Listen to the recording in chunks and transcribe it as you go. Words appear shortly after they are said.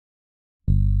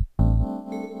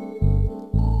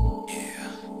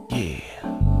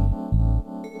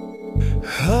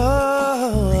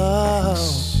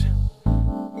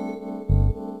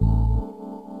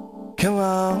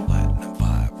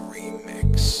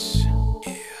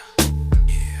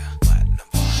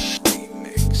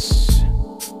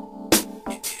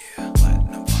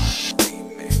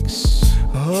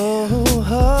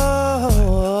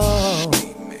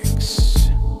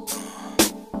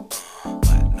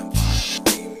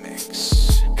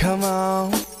Come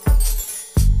on.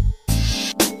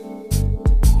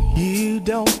 You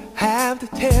don't have to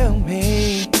tell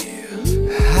me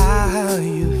how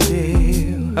you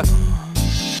feel.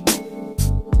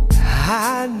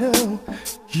 I know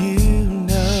you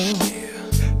know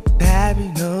that we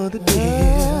know the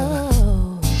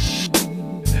deal.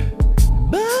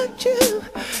 But you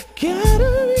gotta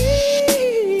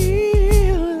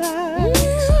realize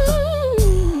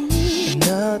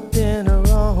nothing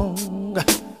wrong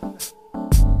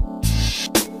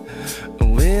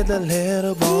with a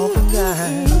little bump and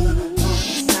grind.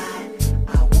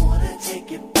 I wanna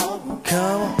take it over.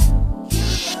 Come on. You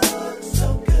look so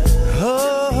good.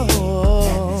 Oh,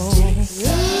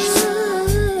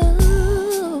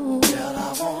 girl,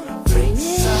 I wanna bring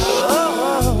some.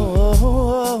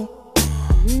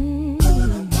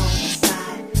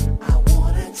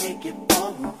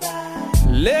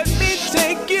 Let me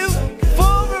take you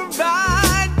for a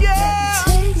ride, yeah.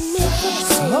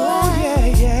 Oh yeah,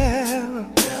 yeah.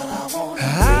 I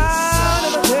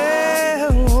never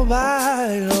tell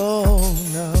nobody, oh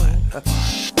no.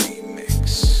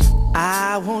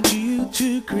 I want you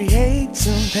to create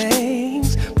some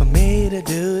things for me to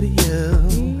do to you.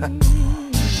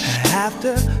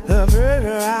 After the first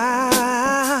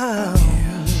round,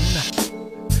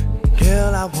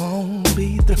 girl, I won't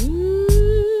be through.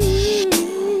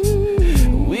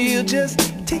 We'll just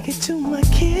take it to my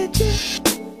kitchen.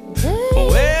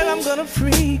 Well, I'm gonna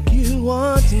freak you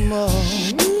once more.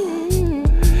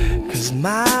 Cause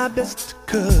my best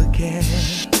cooking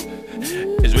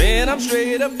is when I'm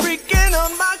straight up freaking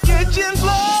on my kitchen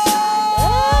floor.